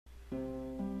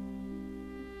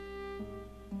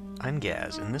I'm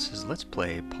Gaz, and this is Let's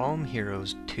Play Palm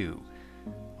Heroes 2,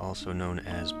 also known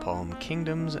as Palm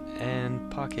Kingdoms and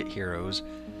Pocket Heroes.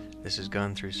 This has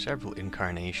gone through several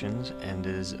incarnations and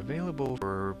is available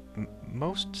for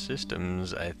most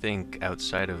systems, I think,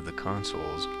 outside of the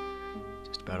consoles.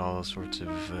 Just about all sorts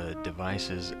of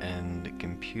devices and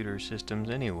computer systems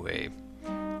anyway.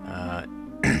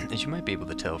 As you might be able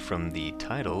to tell from the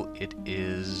title, it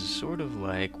is sort of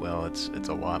like, well, it's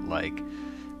a lot like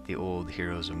the old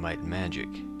Heroes of Might and Magic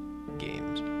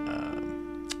games.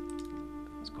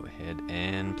 Let's go ahead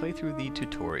and play through the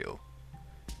tutorial.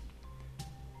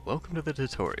 Welcome to the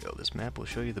tutorial. This map will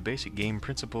show you the basic game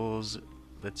principles.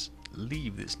 Let's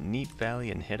leave this neat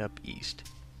valley and head up east.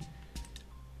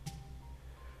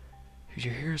 Use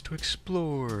your heroes to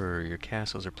explore. Your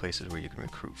castles are places where you can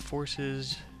recruit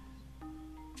forces.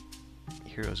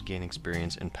 Heroes gain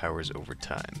experience and powers over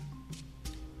time.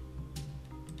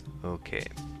 Okay.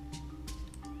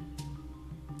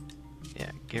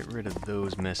 Yeah, get rid of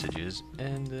those messages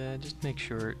and just make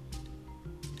sure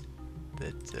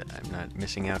that I'm not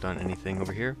missing out on anything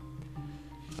over here.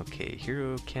 Okay,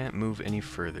 hero can't move any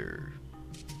further.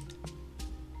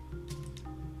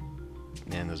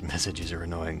 Man, those messages are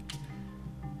annoying.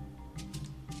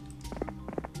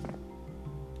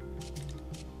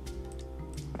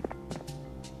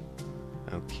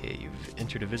 Okay, you've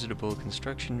entered a visitable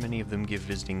construction. Many of them give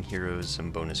visiting heroes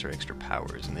some bonus or extra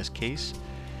powers. In this case,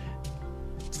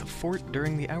 it's the fort.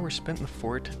 During the hour spent in the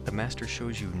fort, the master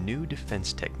shows you new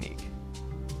defense technique.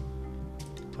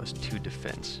 +2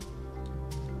 defense.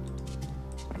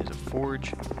 There's a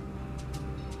forge.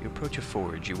 You approach a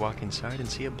forge. You walk inside and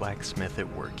see a blacksmith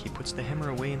at work. He puts the hammer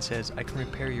away and says, "I can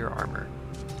repair your armor."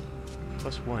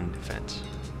 +1 defense.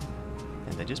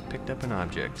 And I just picked up an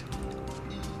object.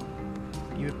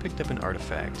 You have picked up an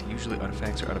artifact. Usually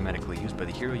artifacts are automatically used by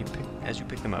the hero as you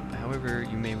pick them up. However,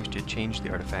 you may wish to change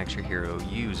the artifacts your hero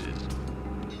uses.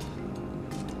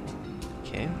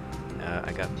 Okay,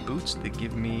 I got boots that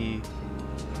give me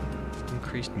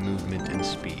increased movement and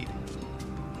speed.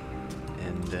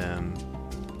 And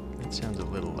that sounds a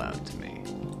little loud to me.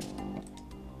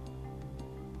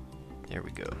 There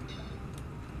we go.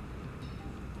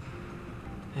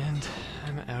 And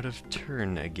I'm out of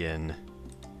turn again.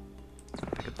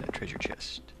 Pick up that treasure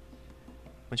chest.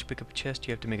 Once you pick up a chest,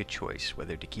 you have to make a choice,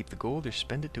 whether to keep the gold or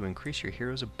spend it to increase your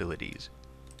hero's abilities.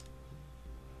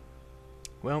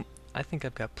 Well, I think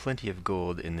I've got plenty of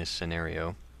gold in this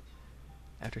scenario.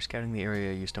 After scouting the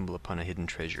area, you stumble upon a hidden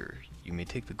treasure. You may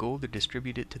take the gold or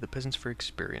distribute it to the peasants for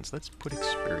experience. Let's put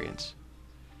experience.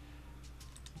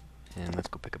 And let's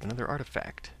go pick up another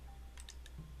artifact.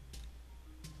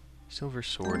 Silver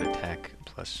sword attack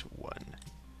 +1.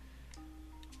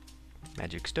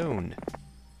 Magic stone.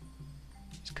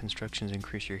 These constructions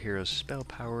increase your hero's spell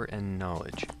power and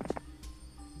knowledge.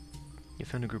 You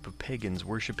found a group of pagans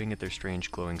worshipping at their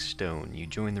strange glowing stone. You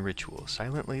join the ritual.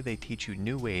 Silently, they teach you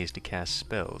new ways to cast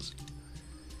spells.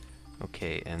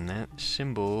 Okay, and that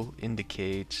symbol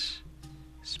indicates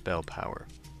spell power.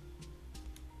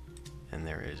 And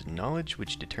there is knowledge,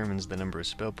 which determines the number of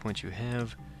spell points you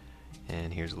have.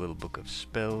 And here's a little book of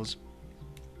spells.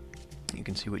 You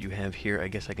can see what you have here. I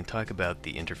guess I can talk about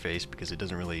the interface because it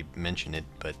doesn't really mention it,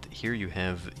 but here you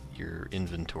have your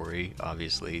inventory,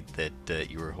 obviously, that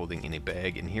you are holding in a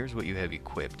bag, and here's what you have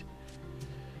equipped.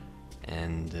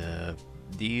 And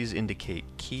these indicate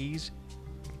keys.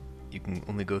 You can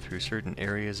only go through certain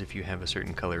areas if you have a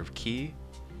certain color of key.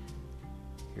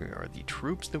 Here are the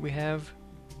troops that we have.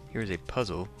 Here's a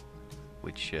puzzle,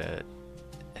 which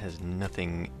has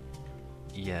nothing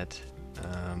yet.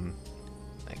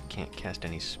 I can't cast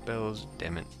any spells,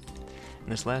 damn it.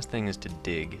 And this last thing is to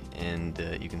dig, and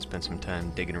you can spend some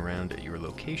time digging around at your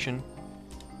location.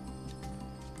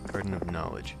 Garden of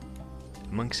Knowledge.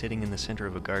 A monk sitting in the center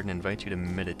of a garden invites you to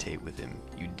meditate with him.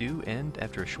 You do, and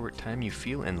after a short time you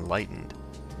feel enlightened.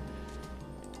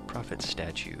 Prophet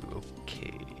statue,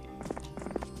 okay.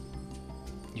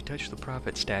 You touch the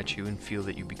prophet statue and feel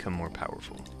that you become more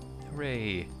powerful.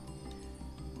 Hooray!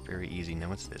 Very easy. Now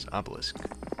what's this? Obelisk.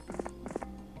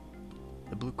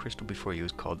 The blue crystal before you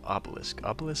is called Obelisk.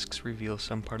 Obelisks reveal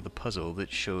some part of the puzzle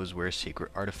that shows where a secret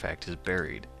artifact is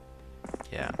buried.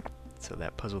 Yeah, so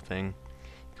that puzzle thing.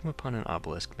 You come upon an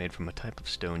obelisk made from a type of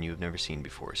stone you have never seen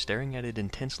before. Staring at it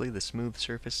intensely, the smooth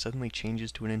surface suddenly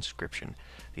changes to an inscription.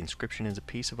 The inscription is a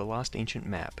piece of a lost ancient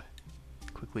map.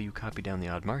 Quickly you copy down the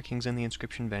odd markings and the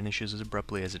inscription vanishes as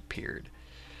abruptly as it appeared.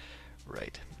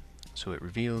 Right, so it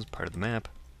reveals part of the map.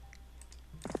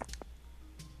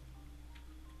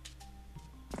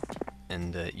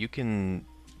 And you can...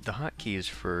 The hotkeys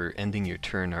for ending your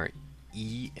turn are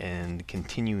E, and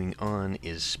continuing on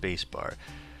is spacebar.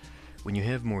 When you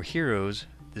have more heroes,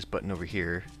 this button over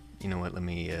here, you know what, let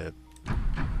me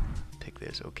pick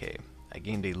this. Okay, I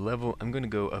gained a level. I'm going to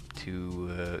go up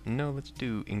to, no, let's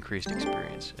do increased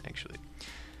experience, actually.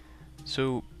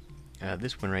 So,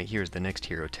 this one right here is the next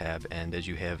hero tab, and as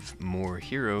you have more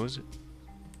heroes,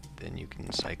 then you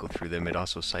can cycle through them. It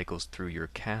also cycles through your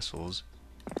castles.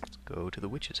 Let's go to the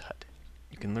witch's hut.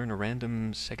 You can learn a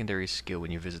random secondary skill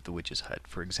when you visit the witch's hut.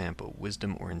 For example,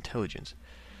 wisdom or intelligence.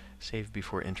 Save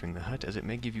before entering the hut, as it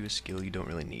may give you a skill you don't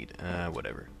really need.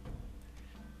 Whatever.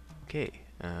 Okay,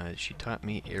 she taught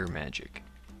me air magic.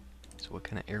 So what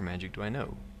kind of air magic do I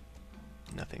know?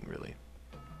 Nothing really.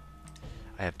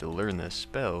 I have to learn the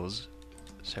spells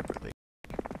separately.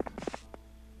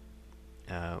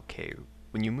 Okay,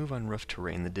 when you move on rough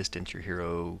terrain, the distance your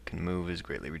hero can move is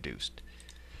greatly reduced.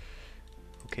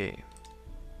 Okay.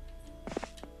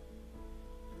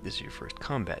 This is your first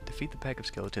combat. Defeat the pack of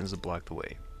skeletons that block the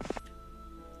way.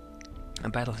 A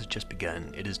battle has just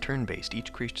begun. It is turn-based.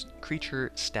 Each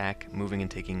creature stack, moving and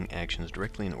taking actions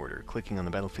directly in order. Clicking on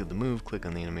the battlefield to move, click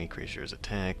on the enemy creature's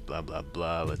attack, blah blah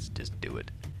blah. Let's just do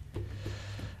it.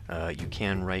 You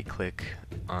can right-click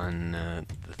on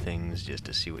the things just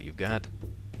to see what you've got.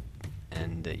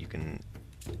 And you can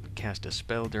cast a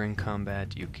spell during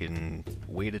combat, you can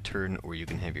wait a turn, or you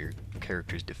can have your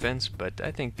character's defense, but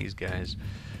I think these guys,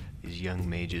 these young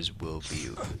mages, will be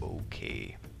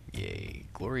okay. Yay.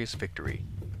 Glorious victory.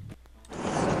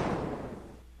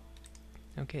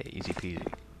 Okay, easy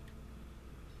peasy.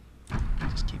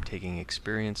 Just keep taking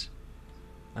experience.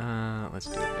 Let's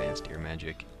do advanced air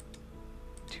magic.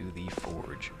 To the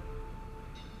forge.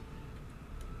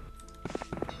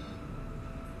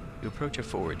 You approach a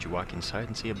forge. You walk inside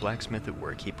and see a blacksmith at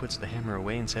work. He puts the hammer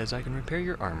away and says, "I can repair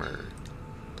your armor."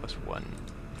 +1.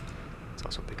 Let's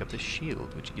also pick up the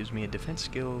shield, which gives me a defense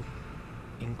skill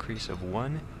increase of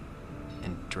 1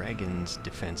 and dragon's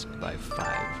defense by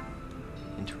 5.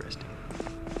 Interesting.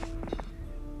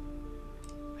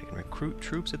 I can recruit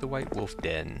troops at the White Wolf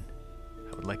Den.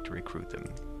 I would like to recruit them.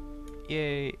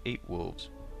 Yay, 8 wolves.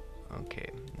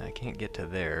 Okay, now I can't get to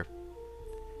there.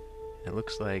 It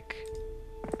looks like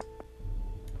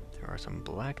there are some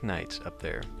black knights up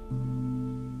there.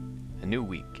 A new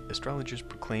week. Astrologers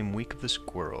proclaim Week of the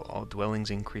Squirrel. All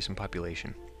dwellings increase in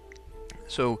population.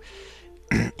 So,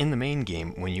 in the main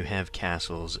game, when you have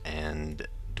castles and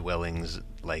dwellings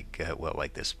like, well,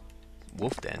 like this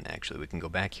wolf den, actually, we can go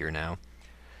back here now,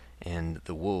 and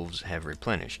the wolves have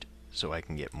replenished, so I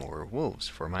can get more wolves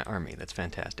for my army. That's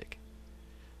fantastic.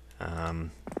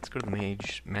 Let's go to the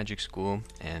magic school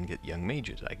and get young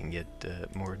mages. I can get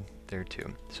more there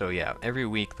too. So yeah, every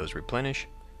week those replenish.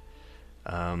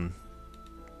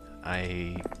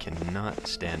 I cannot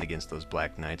stand against those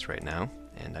black knights right now,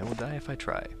 and I will die if I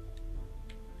try.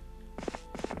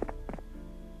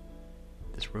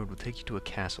 This road will take you to a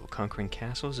castle. Conquering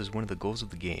castles is one of the goals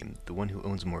of the game. The one who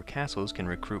owns more castles can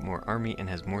recruit more army and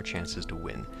has more chances to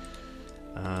win.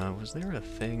 Was there a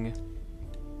thing?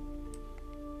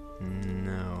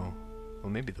 No.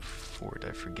 Well, maybe the fort.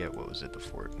 I forget what was at the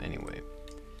fort. Anyway,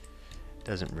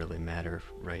 doesn't really matter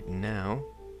right now.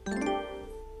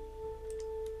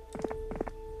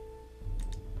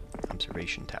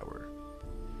 Observation tower.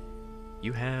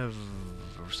 You have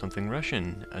something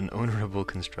Russian. An honorable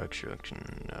construction.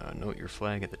 Note your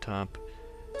flag at the top.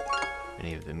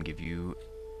 Many of them give you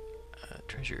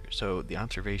treasure. So the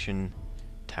observation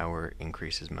tower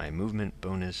increases my movement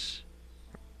bonus,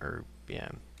 or yeah,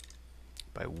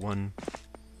 by 1,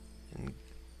 and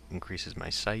increases my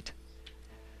sight.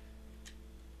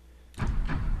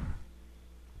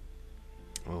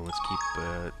 Well, let's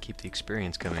keep the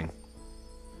experience coming.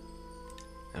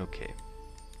 Okay.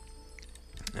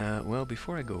 Well,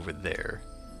 before I go over there,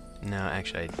 no,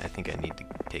 actually, I think I need to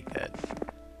take that.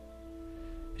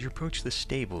 As you approach the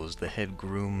stables, the head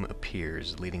groom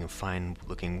appears, leading a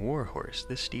fine-looking war horse.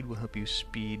 This steed will help you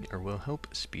speed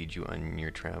you on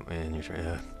your travel.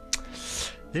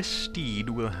 This steed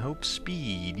will help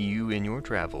speed you in your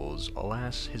travels.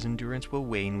 Alas, his endurance will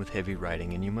wane with heavy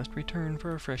riding, and you must return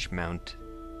for a fresh mount.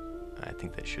 I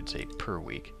think that should say per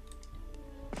week.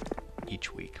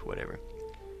 Each week, whatever.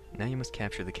 Now you must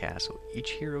capture the castle.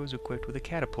 Each hero is equipped with a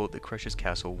catapult that crushes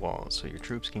castle walls, so your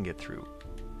troops can get through.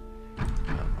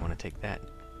 I want to take that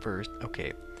first.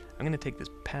 Okay, I'm going to take this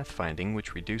pathfinding,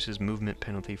 which reduces movement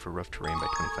penalty for rough terrain by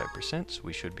 25%, so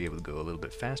we should be able to go a little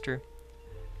bit faster.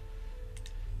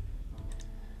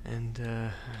 And,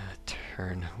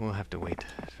 turn. We'll have to wait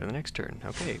for the next turn.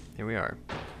 Okay, here we are.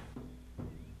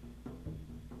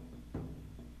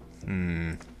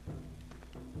 I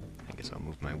guess I'll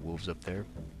move my wolves up there.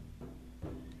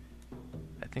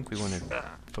 think we want to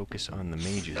focus on the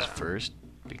mages first,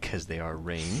 because they are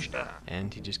ranged,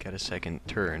 and he just got a second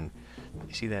turn.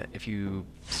 You see that? If you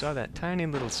saw that tiny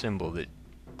little symbol that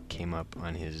came up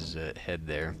on his head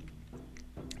there,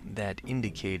 that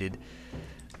indicated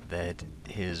that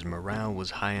his morale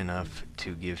was high enough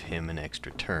to give him an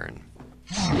extra turn.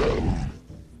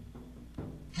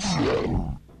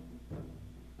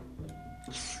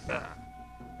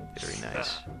 Very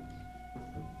nice.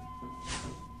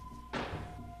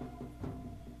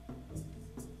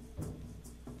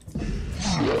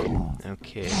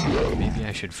 Okay, maybe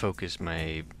I should focus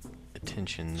my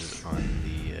attentions on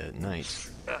the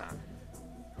knights,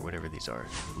 or whatever these are.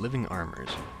 Living armors.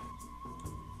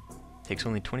 Takes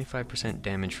only 25%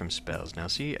 damage from spells. Now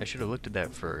see, I should have looked at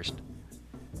that first,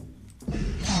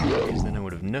 because then I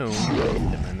would have known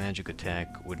that my magic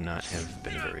attack would not have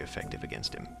been very effective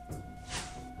against him.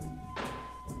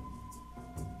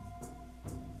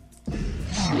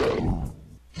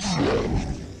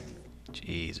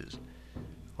 Jesus.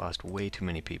 Lost way too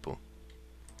many people.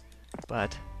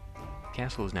 But the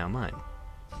castle is now mine.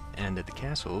 And at the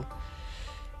castle,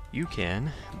 you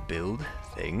can build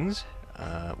things.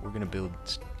 We're going to build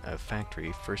a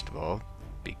factory, first of all,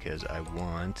 because I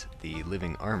want the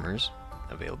living armors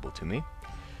available to me.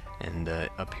 And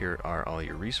up here are all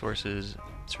your resources.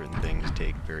 Certain things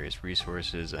take various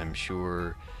resources. I'm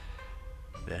sure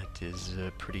that is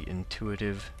pretty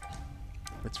intuitive.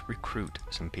 Let's recruit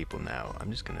some people now.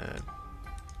 I'm just going to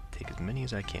take as many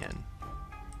as I can.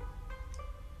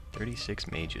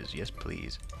 36 mages, yes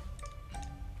please.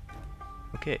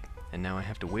 Okay, and now I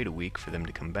have to wait a week for them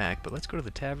to come back, but let's go to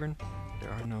the tavern. There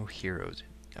are no heroes.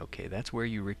 Okay, that's where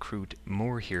you recruit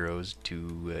more heroes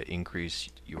to increase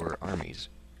your armies.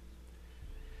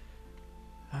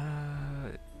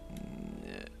 Yeah,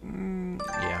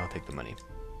 I'll take the money.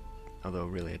 Although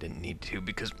really I didn't need to,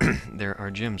 because there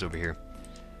are gems over here.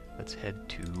 Let's head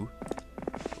to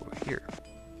over here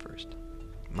first.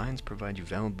 Mines provide you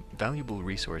valuable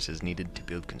resources needed to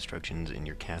build constructions in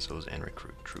your castles and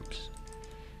recruit troops.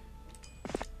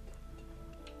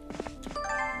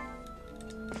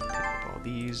 Pick up all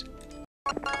these.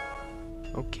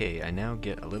 Okay, I now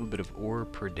get a little bit of ore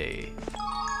per day.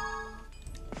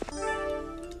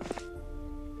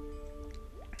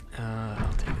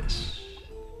 I'll take this.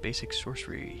 Basic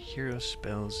sorcery. Hero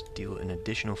spells deal an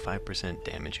additional 5%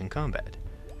 damage in combat.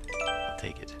 I'll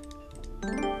take it.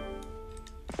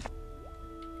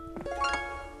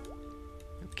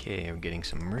 Okay, I'm getting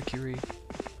some mercury.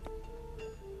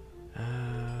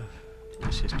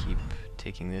 Let's just keep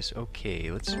taking this.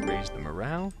 Okay, let's raise the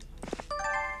morale.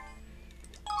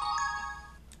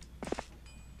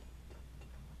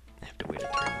 I have to wait a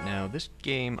turn. Now, this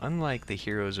game, unlike the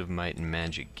Heroes of Might and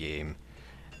Magic game,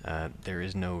 there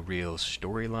is no real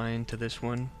storyline to this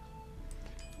one.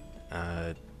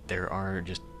 There are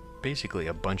just basically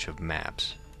a bunch of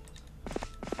maps.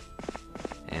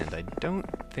 And I don't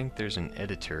think there's an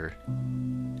editor,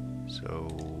 so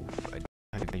I don't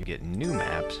know how you get new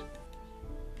maps.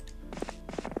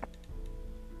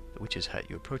 The Witch's Hut.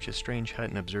 You approach a strange hut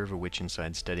and observe a witch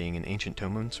inside studying an ancient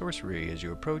tome on sorcery. As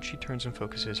you approach, she turns and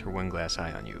focuses her one glass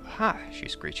eye on you. Ha! She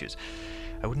screeches.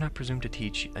 I would not presume to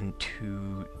teach and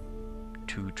to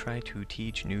try to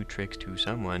teach new tricks to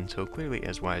someone so clearly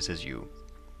as wise as you.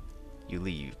 You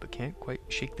leave, but can't quite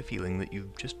shake the feeling that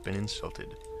you've just been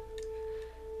insulted.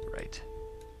 Right.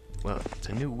 Well, it's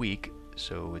a new week,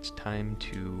 so it's time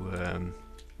to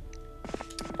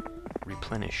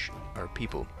replenish our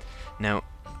people. Now,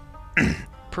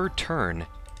 per turn,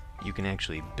 you can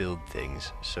actually build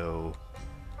things, so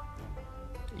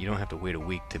you don't have to wait a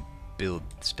week to build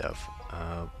stuff.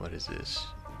 What is this?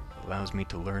 Allows me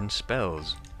to learn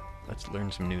spells. Let's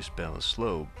learn some new spells.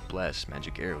 Slow, Bless,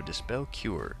 Magic Arrow, Dispel,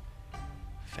 Cure.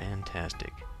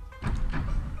 Fantastic.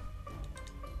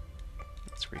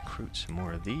 Let's recruit some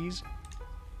more of these.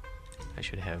 I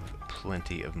should have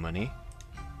plenty of money.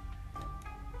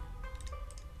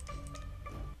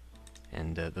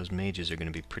 And those mages are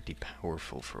going to be pretty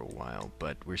powerful for a while,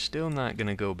 but we're still not going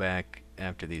to go back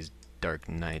after these Dark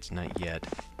Knights, not yet.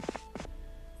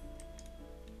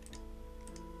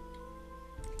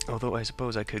 Although I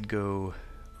suppose I could go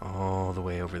all the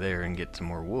way over there and get some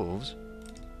more wolves.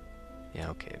 Yeah,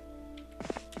 okay.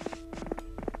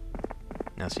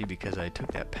 Now see, because I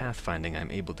took that pathfinding,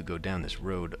 I'm able to go down this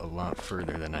road a lot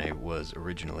further than I was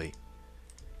originally.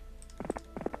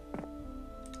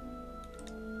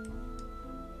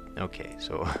 Okay,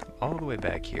 so all the way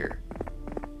back here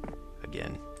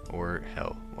again. Or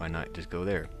hell, why not just go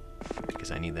there? Because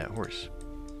I need that horse.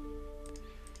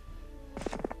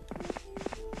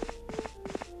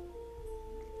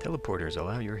 Teleporters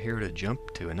allow your hero to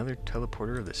jump to another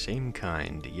teleporter of the same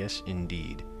kind. Yes,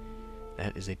 indeed.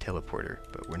 That is a teleporter,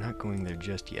 but we're not going there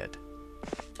just yet.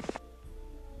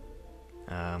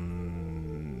 I'll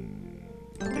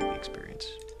take the experience.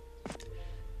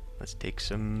 Let's take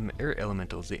some air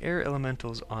elementals. The air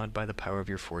elementals, awed by the power of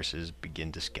your forces,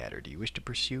 begin to scatter. Do you wish to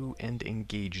pursue and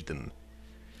engage them?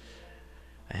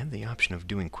 I have the option of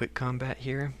doing quick combat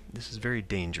here. This is very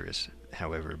dangerous,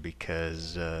 however,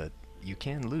 because you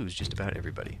can lose just about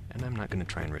everybody, and I'm not going to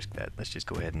try and risk that. Let's just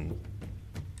go ahead and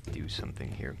do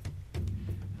something here.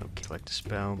 Okay, collect a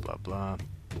spell, blah blah.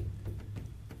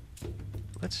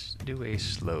 Let's do a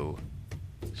slow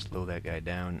that guy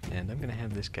down, and I'm going to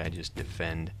have this guy just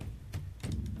defend,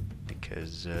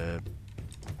 because no,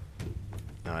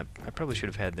 I probably should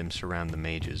have had them surround the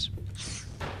mages.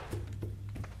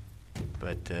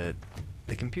 But the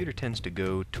computer tends to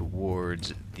go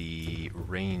towards the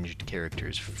ranged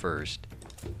characters first.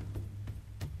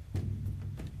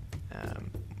 Nah,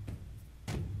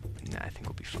 I think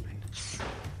we'll be fine.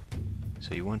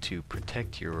 So you want to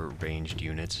protect your ranged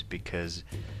units because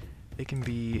they can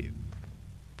be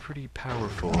pretty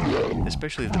powerful,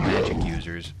 especially the magic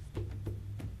users.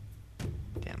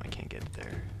 Damn, I can't get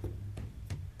there.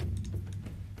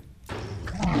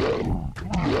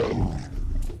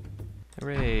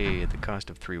 Hooray, at the cost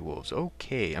of 3 wolves.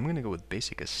 Okay, I'm gonna go with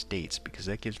basic estates because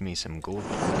that gives me some gold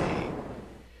per day.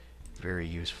 Very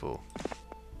useful.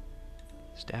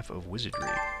 Staff of Wizardry.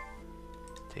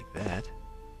 Take that.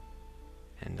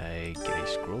 And I get a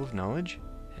Scroll of Knowledge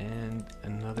and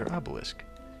another obelisk.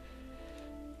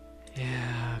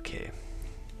 Yeah, okay.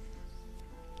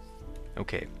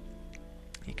 Okay.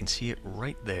 You can see it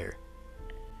right there.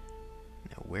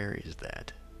 Now, where is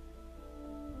that?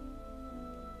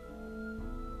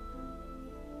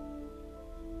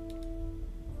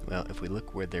 Well, if we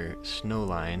look where their snow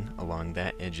line along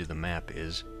that edge of the map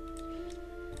is,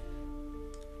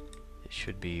 it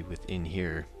should be within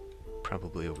here,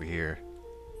 probably over here.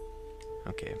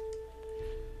 Okay.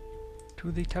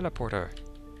 To the teleporter.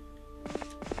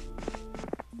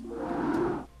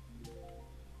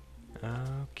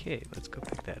 Okay, let's go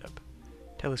pick that up.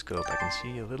 Telescope, I can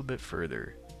see a little bit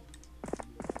further.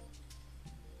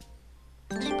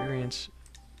 Experience.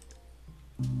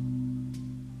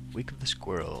 Week of the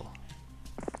Squirrel.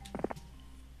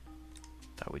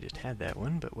 Thought we just had that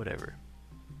one, but whatever.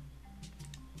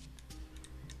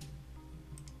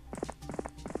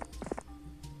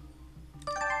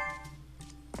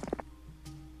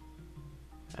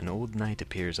 An old knight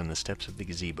appears on the steps of the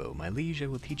gazebo. My liege, I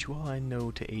will teach you all I know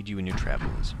to aid you in your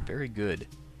travels. Very good.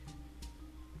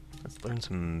 Let's learn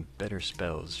some better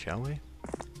spells, shall we?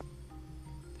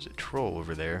 There's a troll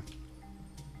over there.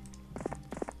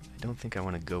 I don't think I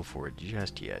want to go for it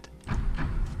just yet.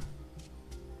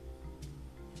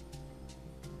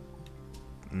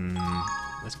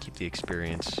 Let's keep the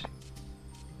experience.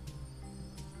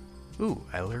 Ooh,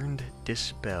 I learned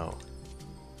Dispel.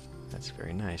 That's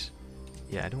very nice.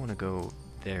 Yeah, I don't want to go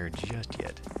there just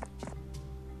yet.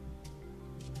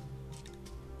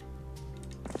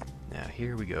 Now,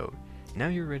 here we go. Now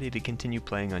you're ready to continue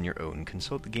playing on your own.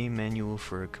 Consult the game manual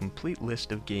for a complete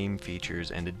list of game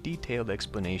features and a detailed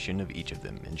explanation of each of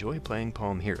them. Enjoy playing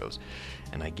Palm Heroes.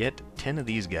 And I get 10 of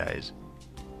these guys,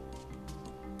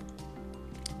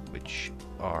 which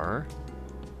are...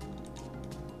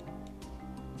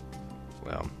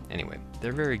 well, anyway,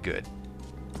 they're very good.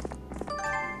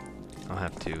 I'll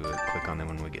have to click on them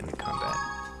when we get into combat.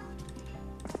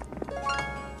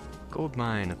 Gold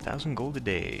mine, 1,000 gold a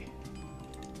day.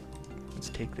 Let's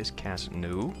take this cast.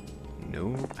 No,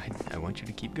 I want you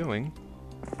to keep going.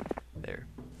 There.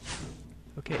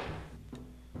 Okay.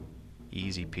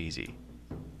 Easy peasy.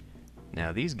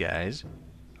 Now these guys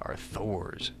are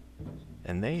Thors,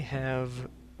 and they have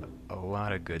a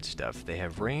lot of good stuff. They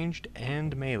have ranged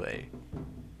and melee.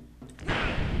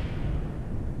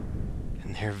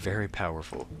 And they're very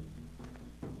powerful.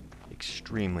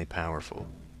 Extremely powerful.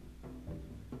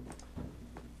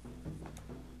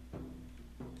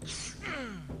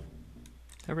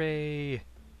 Hooray!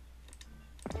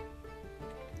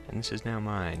 And this is now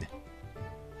mine.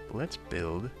 Let's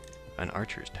build an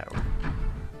archer's tower.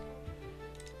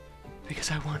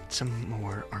 Because I want some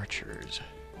more archers.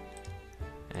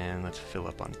 And let's fill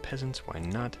up on peasants, why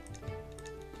not?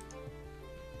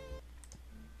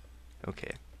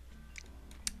 Okay.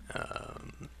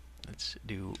 Let's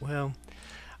do, well,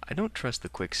 I don't trust the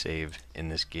quick save in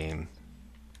this game.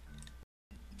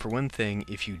 For one thing,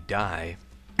 if you die,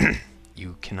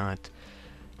 you cannot,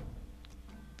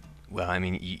 well, I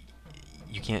mean,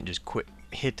 you can't just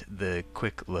hit the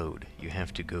quick load. You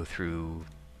have to go through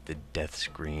the death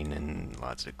screen and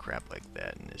lots of crap like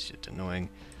that, and it's just annoying.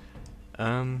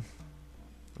 Well,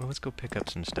 let's go pick up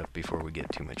some stuff before we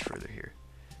get too much further here.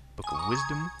 Book of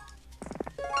Wisdom,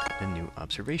 a new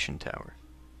observation tower.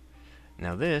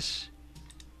 Now this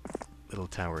little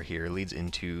tower here leads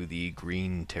into the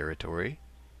green territory,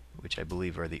 which I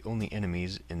believe are the only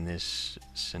enemies in this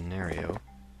scenario.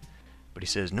 But he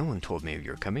says, "No one told me of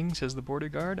your coming," says the border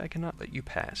guard. "I cannot let you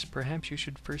pass. Perhaps you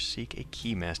should first seek a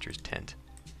keymaster's tent."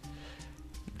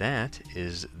 That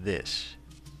is this.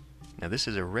 Now this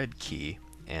is a red key,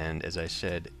 and as I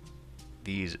said,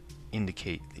 these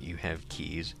indicate that you have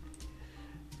keys.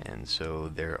 And so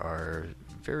there are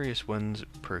various ones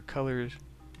per colors.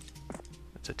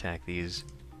 Let's attack these.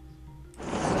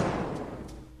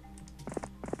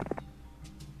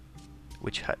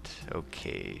 Witch Hut.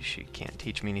 Okay, she can't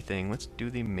teach me anything. Let's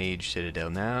do the Mage Citadel.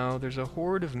 Now, there's a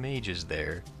horde of mages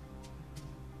there.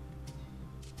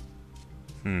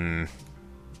 Let's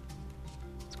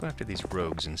go after these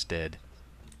rogues instead.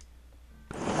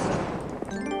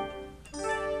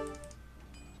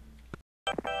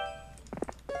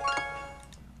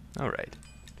 Alright.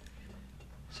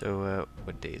 So,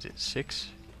 what day is it? 6?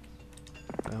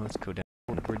 Well, let's go down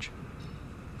the bridge.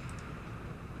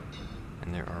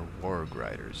 And there are Warg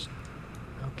Riders.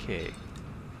 Okay.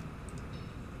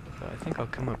 So I think I'll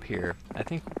come up here. I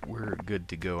think we're good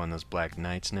to go on those Black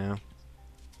Knights now.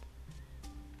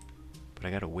 But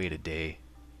I gotta wait a day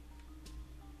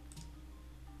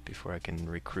before I can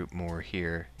recruit more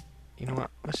here. You know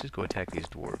what? Let's just go attack these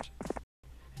dwarves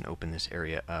and open this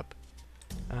area up.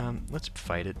 Let's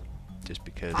fight it, just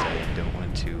because I don't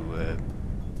want to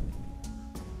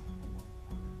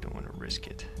risk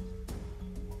it.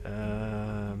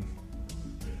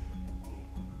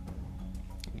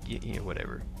 Yeah,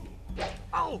 whatever.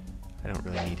 I don't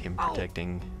really need him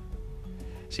protecting.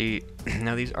 See,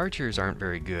 now these archers aren't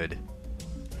very good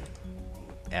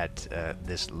at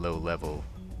this low level.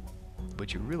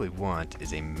 What you really want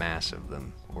is a mass of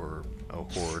them, or a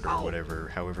horde, or whatever,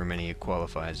 however many it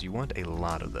qualifies. You want a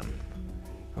lot of them.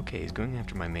 Okay, he's going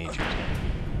after my mages.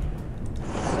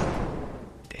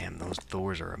 Damn, those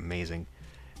Thors are amazing.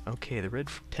 Okay, the red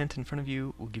tent in front of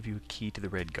you will give you a key to the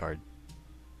red guard.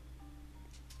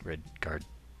 Red guard.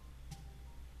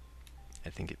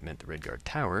 I think it meant the red guard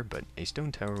tower, but a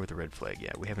stone tower with a red flag.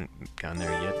 Yeah, we haven't gone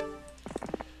there yet.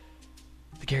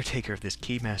 The caretaker of this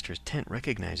keymaster's tent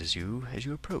recognizes you as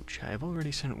you approach. I have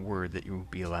already sent word that you will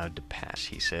be allowed to pass,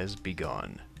 he says. Be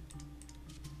gone.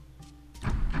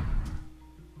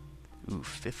 Ooh,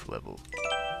 5th level.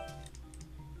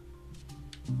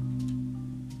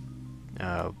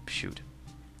 Oh, shoot.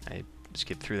 I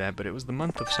skipped through that, but it was the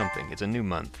month of something. It's a new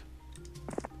month.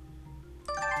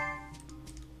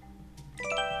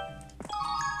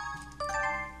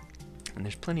 And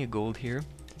there's plenty of gold here,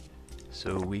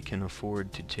 so we can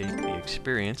afford to take the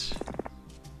experience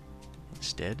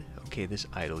instead. Okay, this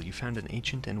idol. You found an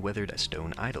ancient and weathered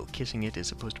stone idol. Kissing it is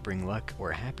supposed to bring luck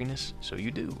or happiness, so you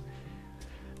do.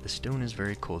 The stone is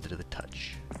very cold to the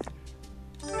touch.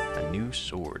 A new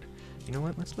sword. You know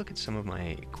what? Let's look at some of my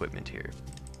equipment here.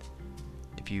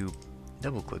 If you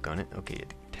double-click on it, okay,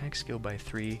 attack skill by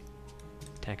 3,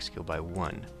 attack skill by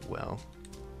 1. Well,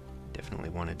 definitely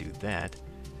want to do that.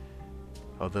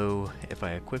 Although, if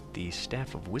I equip the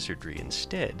Staff of Wizardry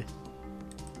instead,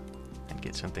 I'd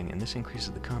get something, and this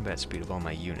increases the combat speed of all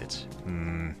my units.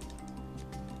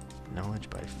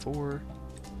 Knowledge by 4.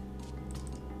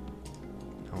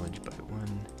 Knowledge by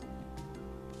 1.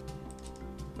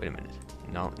 Wait a minute.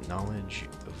 Knowledge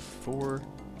of 4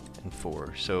 and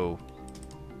 4. So,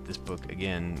 this book,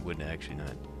 again, would actually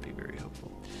not be very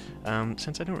helpful.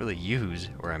 Since I don't really use,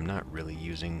 or I'm not really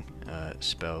using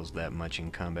spells that much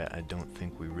in combat, I don't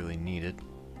think we really need it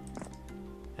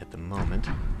at the moment.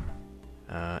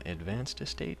 Advanced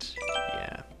estates?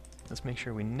 Yeah. Let's make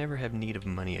sure we never have need of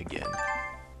money again.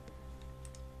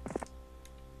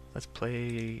 Let's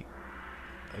play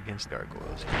against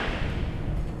gargoyles.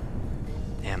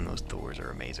 Damn, those Thors are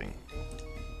amazing.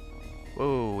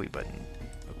 Whoa, wait button.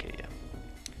 Okay, yeah.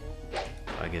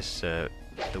 I guess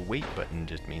the wait button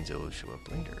just means it'll show up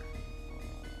later.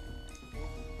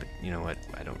 But you know what?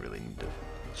 I don't really need to.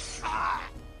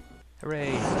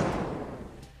 Hooray!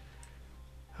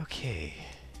 Okay.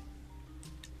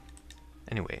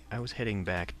 Anyway, I was heading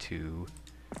back to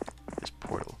this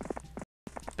portal.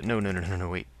 But no,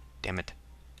 wait. Damn it.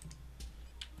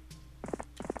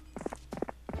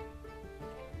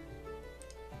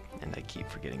 And I keep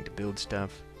forgetting to build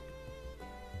stuff.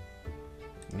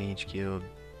 Mage Guild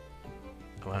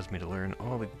allows me to learn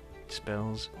all the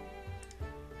spells.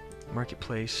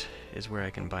 Marketplace is where I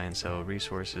can buy and sell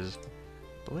resources.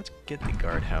 But let's get the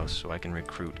guardhouse so I can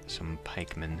recruit some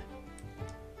pikemen.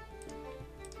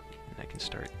 And I can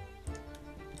start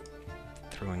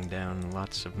throwing down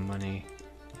lots of money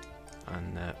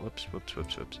on that. Whoops.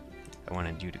 I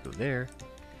wanted you to go there.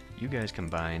 You guys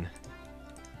combine.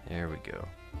 There we go.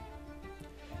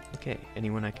 Okay,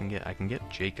 anyone I can get? I can get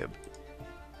Jacob.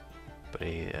 But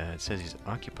it says he's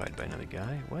occupied by another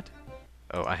guy. What?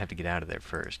 Oh, I have to get out of there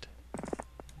first.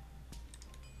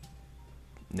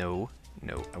 No,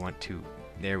 I want to...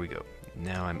 There we go.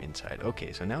 Now I'm inside.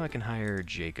 Okay, so now I can hire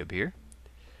Jacob here.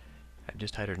 I've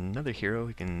just hired another hero.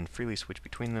 He can freely switch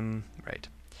between them. Right.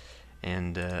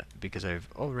 And because I've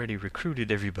already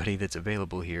recruited everybody that's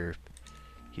available here,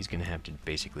 he's going to have to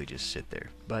basically just sit there.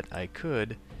 But I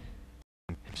could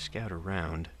scout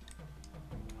around,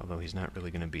 although he's not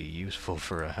really going to be useful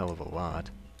for a hell of a lot.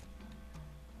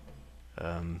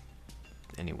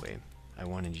 Anyway, I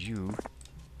wanted you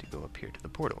to go up here to the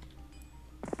portal.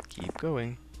 Keep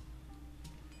going.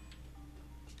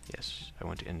 Yes, I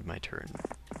want to end my turn.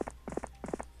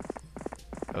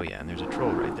 Oh yeah, and there's a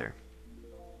troll right there.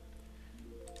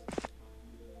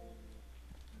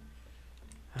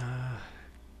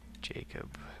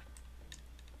 Jacob.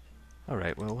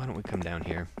 Alright, well, why don't we come down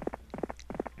here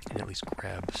and at least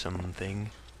grab something.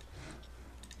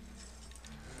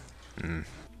 We're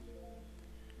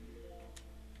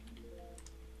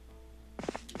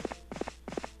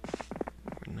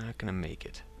not gonna make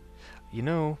it. You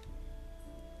know,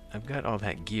 I've got all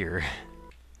that gear.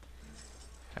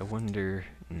 I wonder...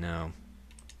 No.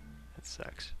 That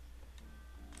sucks.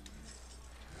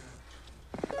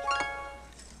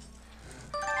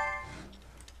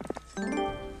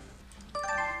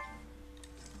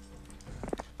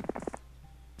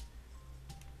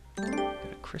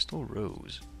 Crystal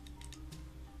Rose.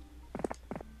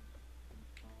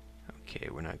 Okay,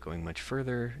 we're not going much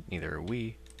further, neither are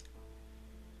we.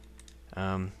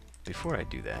 Before I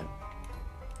do that,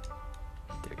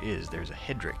 there's a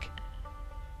Hedrick.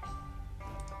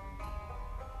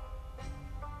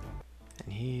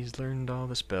 And he's learned all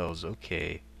the spells,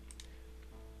 okay.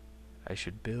 I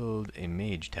should build a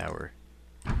mage tower.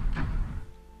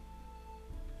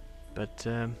 But,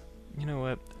 you know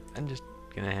what, I'm just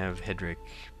gonna have Hedrick.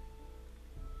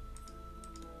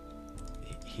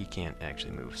 He can't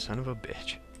actually move. Son of a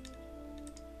bitch.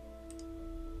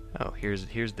 Oh, here's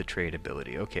the trade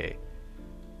ability. Okay.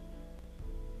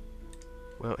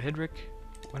 Well, Hedrick,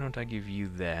 why don't I give you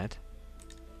that?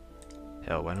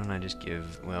 Hell, why don't I just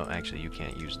give... Well, actually, you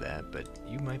can't use that, but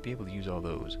you might be able to use all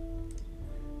those.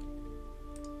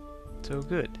 So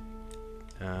good.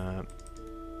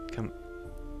 Come...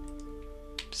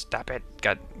 Stop it!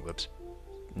 God... Whoops.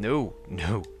 No,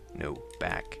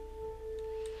 back.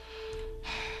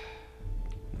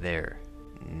 There.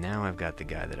 Now I've got the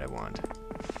guy that I want.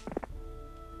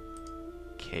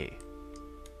 Okay.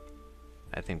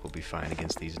 I think we'll be fine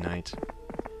against these knights.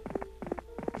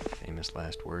 Famous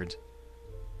last words.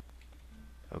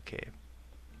 Okay.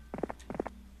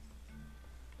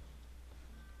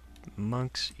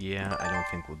 Monks, yeah, I don't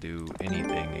think we'll do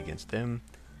anything against them.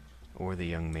 Or the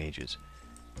young mages.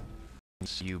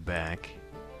 See you back.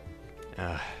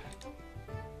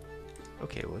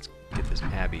 Okay, well, let's get this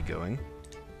abbey going.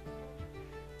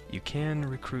 You can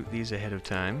recruit these ahead of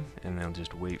time, and they'll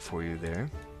just wait for you there.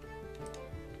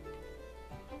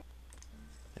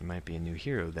 There might be a new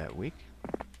hero that week.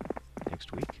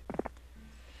 Next week.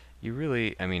 You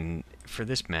really, I mean, for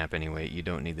this map anyway, you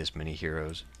don't need this many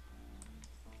heroes.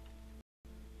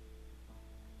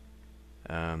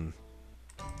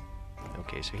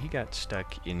 Okay, so he got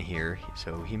stuck in here,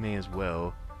 so he may as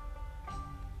well...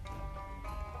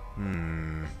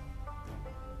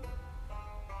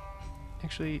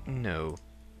 Actually, no.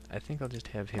 I think I'll just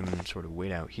have him sort of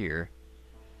wait out here.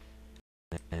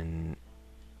 And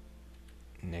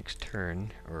next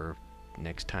turn, or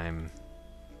next time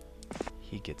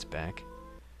he gets back...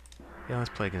 Yeah, let's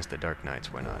play against the Dark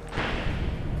Knights, why not?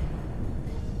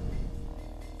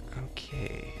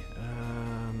 Okay,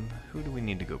 who do we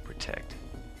need to go protect?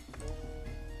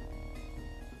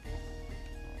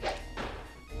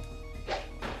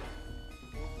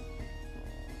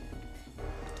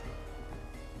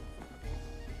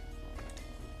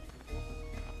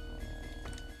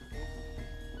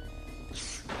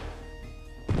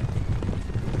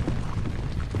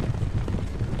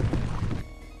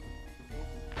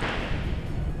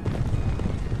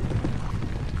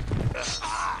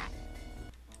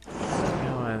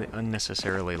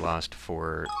 Unnecessarily lost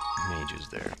 4 mages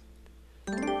there.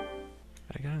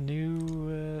 I got a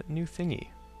new thingy.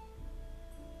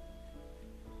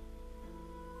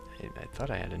 I thought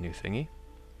I had a new thingy.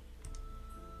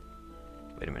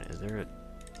 Wait a minute, is there a...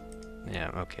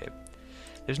 Yeah, okay.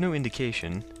 There's no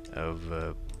indication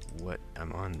of what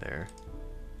I'm on there.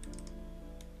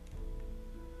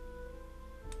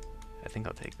 I think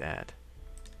I'll take that.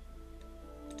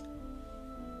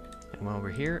 And while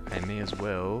we're here, I may as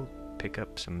well pick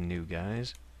up some new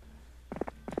guys.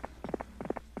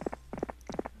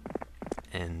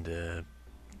 And to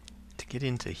get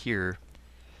into here,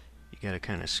 you gotta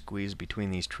kind of squeeze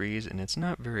between these trees, and it's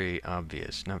not very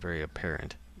obvious, not very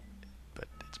apparent. But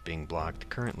it's being blocked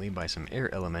currently by some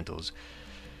air elementals,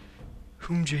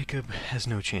 whom Jacob has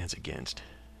no chance against.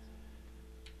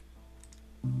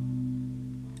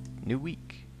 New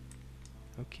week.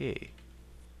 Okay.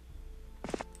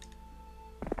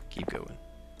 Keep going.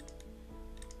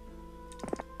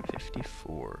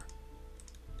 54.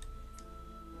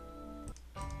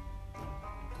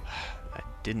 I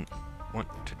didn't want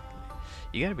to...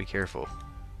 You gotta be careful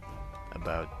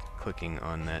about clicking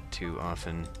on that too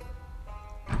often,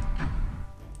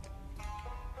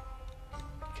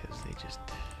 because they just...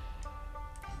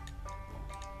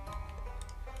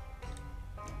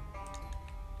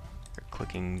 are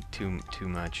clicking too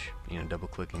much, you know, double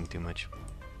clicking too much.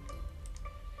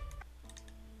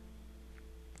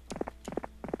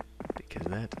 Because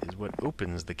that is what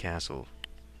opens the castle.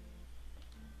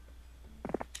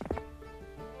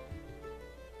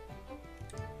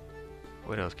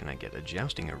 What else can I get? A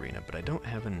jousting arena, but I don't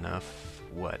have enough...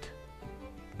 what?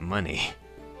 Money.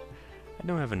 I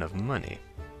don't have enough money.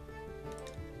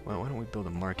 Well, why don't we build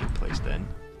a marketplace then?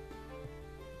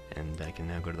 And I can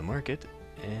now go to the market,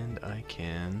 and I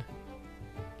can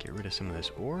get rid of some of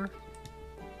this ore.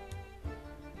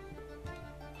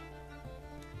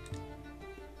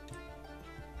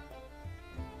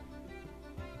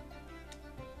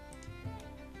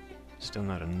 Still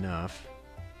not enough,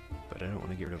 but I don't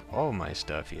want to get rid of all my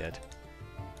stuff yet.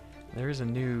 There is a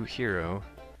new hero.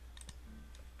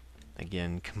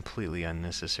 Again, completely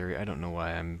unnecessary. I don't know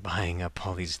why I'm buying up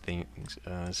all these things.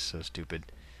 It's so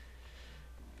stupid.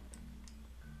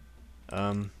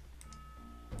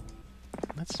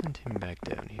 Let's send him back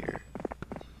down here.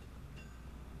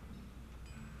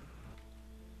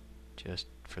 Just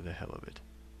for the hell of it.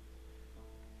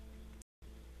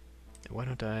 Why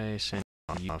don't I send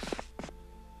you off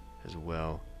as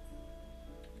well?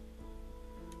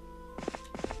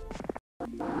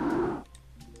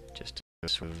 Just to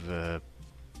sort of,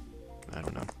 I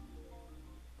don't know.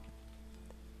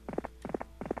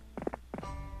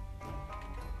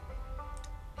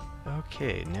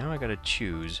 Okay, now I gotta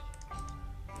choose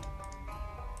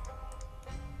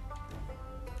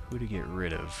who to get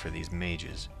rid of for these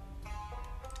mages.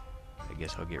 I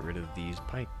guess I'll get rid of these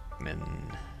pikemen,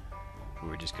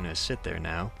 who are just gonna sit there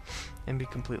now and be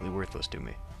completely worthless to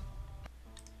me.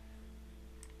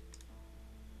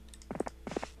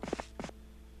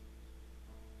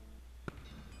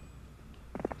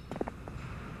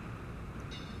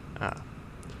 Ah,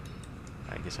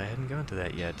 I guess I hadn't gone to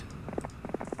that yet.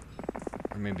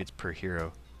 Or maybe it's per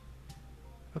hero.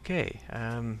 Okay,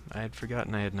 I had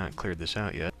forgotten I had not cleared this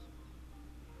out yet.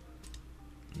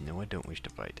 No, I don't wish to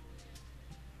fight.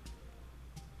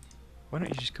 Why don't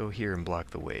you just go here and block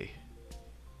the way?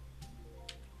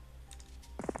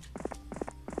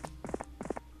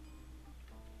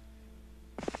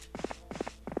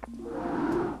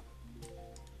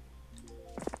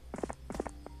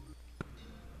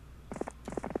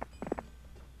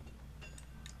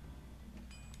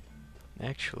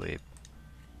 Actually,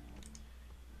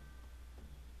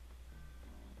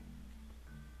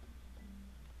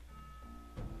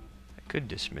 I could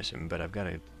dismiss him, but I've got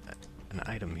an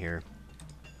item here.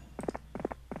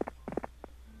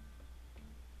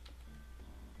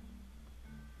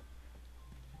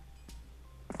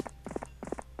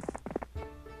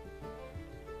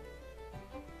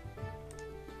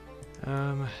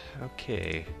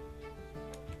 Okay.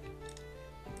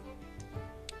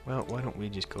 Well, why don't we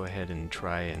just go ahead and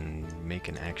try and make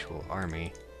an actual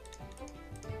army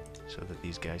so that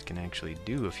these guys can actually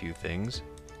do a few things.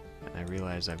 And I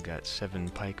realize I've got 7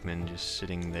 pikemen just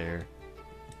sitting there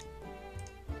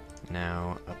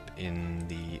now up in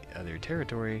the other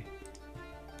territory.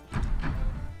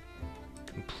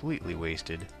 Completely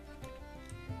wasted.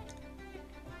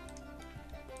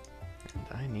 And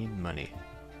I need money.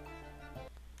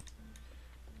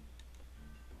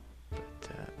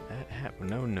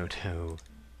 No.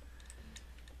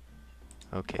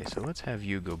 Okay, so let's have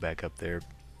you go back up there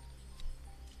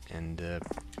and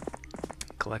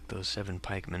collect those 7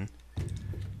 pikemen.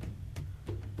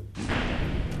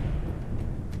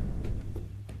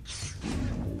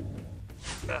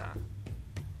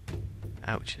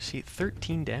 Ouch. See,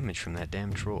 13 damage from that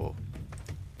damn troll.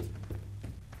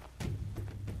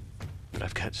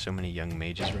 I've got so many young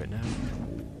mages right now.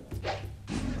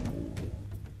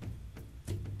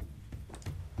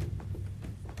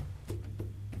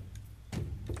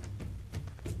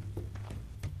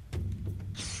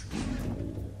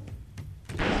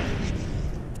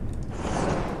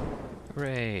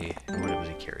 Hooray! And what was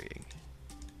he carrying?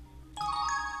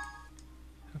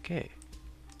 Okay.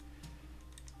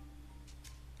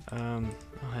 I'll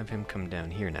have him come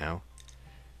down here now.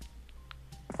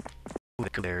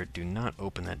 There, do not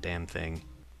open that damn thing.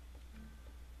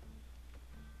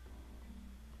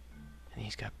 And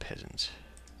he's got peasants.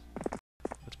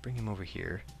 Let's bring him over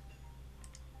here.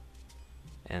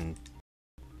 And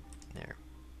there.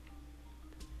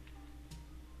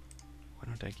 Why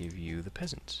don't I give you the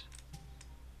peasants?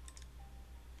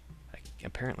 I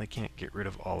apparently can't get rid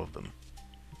of all of them.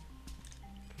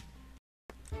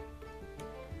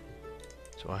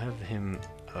 So I'll have him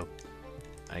up.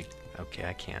 Okay,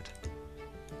 I can't.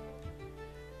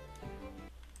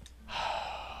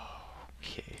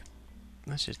 Okay.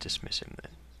 Let's just dismiss him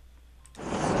then.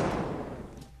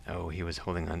 Oh, he was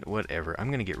holding on. Whatever.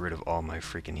 I'm gonna get rid of all my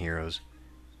freaking heroes.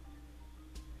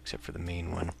 Except for the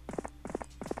main one.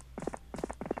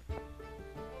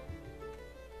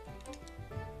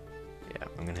 Yeah,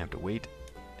 I'm gonna have to wait.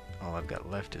 All I've got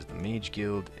left is the Mage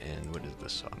Guild, and what does the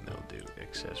sawmill do?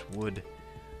 Excess wood.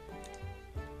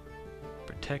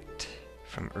 Protect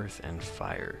from earth and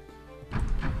fire.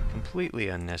 Completely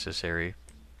unnecessary.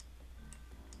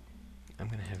 I'm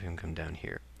gonna have him come down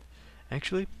here.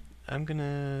 Actually, I'm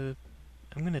gonna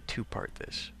two-part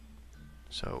this.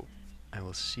 So, I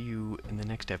will see you in the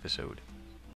next episode.